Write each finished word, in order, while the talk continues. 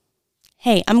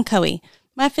Hey, I'm Coey.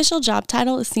 My official job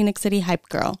title is Scenic City Hype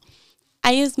Girl.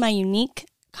 I use my unique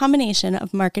combination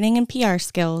of marketing and PR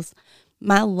skills,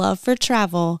 my love for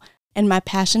travel, and my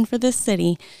passion for this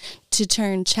city to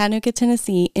turn Chattanooga,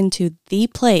 Tennessee into the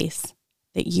place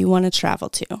that you want to travel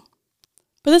to.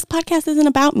 But this podcast isn't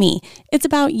about me. It's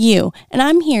about you. And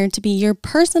I'm here to be your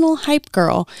personal hype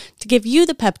girl to give you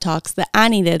the pep talks that I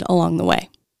needed along the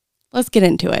way. Let's get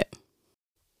into it.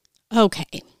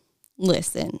 Okay,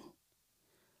 listen.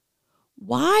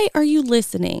 Why are you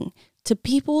listening to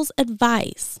people's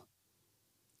advice,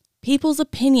 people's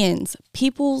opinions,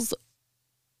 people's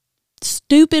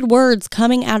stupid words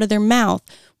coming out of their mouth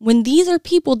when these are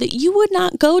people that you would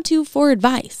not go to for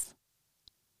advice?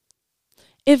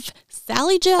 If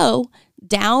Sally Joe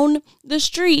down the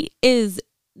street is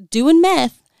doing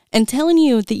meth and telling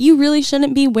you that you really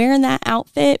shouldn't be wearing that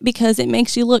outfit because it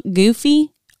makes you look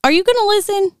goofy, are you going to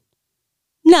listen?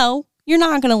 No, you're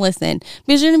not going to listen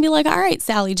because you're going to be like, all right,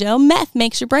 Sally Joe, meth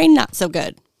makes your brain not so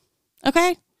good.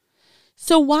 Okay?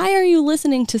 So why are you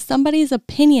listening to somebody's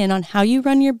opinion on how you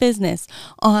run your business,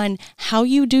 on how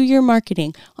you do your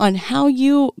marketing, on how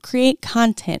you create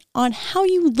content, on how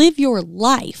you live your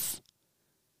life,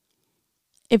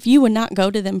 if you would not go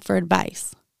to them for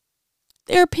advice?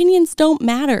 Their opinions don't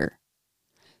matter.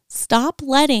 Stop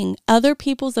letting other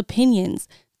people's opinions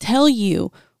tell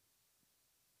you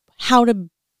how to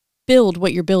build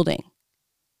what you're building.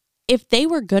 If they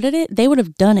were good at it, they would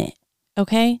have done it,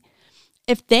 okay?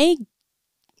 If they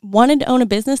wanted to own a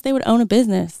business, they would own a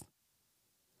business.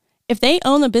 If they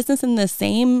own a business in the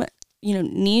same,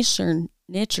 niche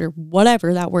or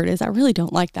whatever that word is, I really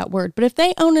don't like that word, but if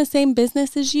they own the same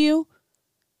business as you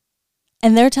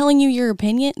and they're telling you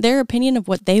their opinion of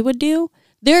what they would do,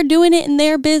 they're doing it in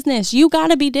their business. You got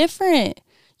to be different.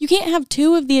 You can't have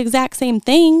two of the exact same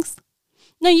things.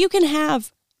 No, you can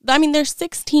have, there's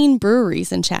 16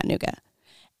 breweries in Chattanooga.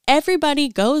 Everybody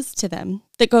goes to them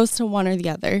that goes to one or the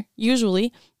other,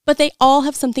 usually, but they all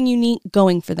have something unique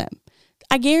going for them.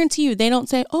 I guarantee you, they don't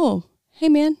say, oh, hey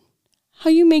man,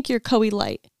 how you make your Coey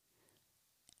Light?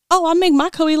 Oh, I make my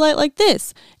Coey Light like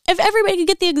this. If everybody could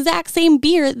get the exact same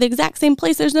beer at the exact same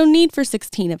place, there's no need for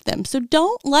 16 of them. So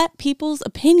don't let people's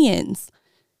opinions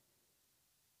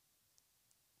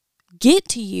get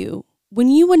to you when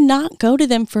you would not go to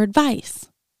them for advice.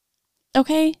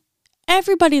 Okay?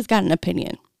 Everybody's got an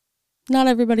opinion. Not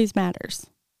everybody's matters.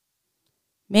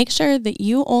 Make sure that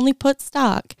you only put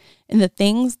stock in the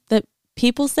things that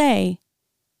people say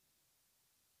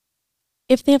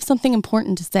if they have something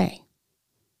important to say.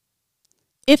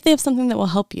 If they have something that will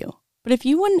help you. But if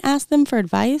you wouldn't ask them for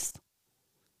advice,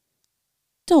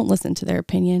 don't listen to their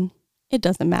opinion. It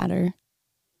doesn't matter.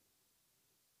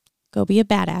 Go be a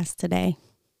badass today.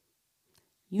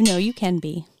 You know you can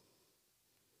be.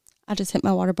 I just hit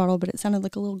my water bottle, but it sounded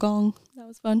like a little gong. That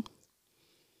was fun.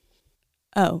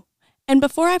 Oh, and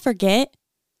before I forget,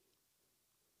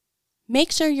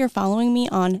 make sure you're following me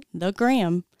on the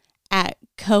gram at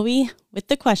Coey with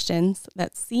the questions.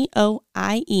 That's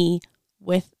COIE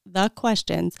with the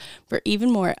questions for even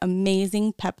more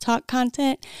amazing pep talk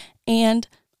content and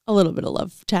a little bit of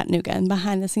love for Chattanooga and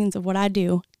behind the scenes of what I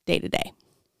do day to day.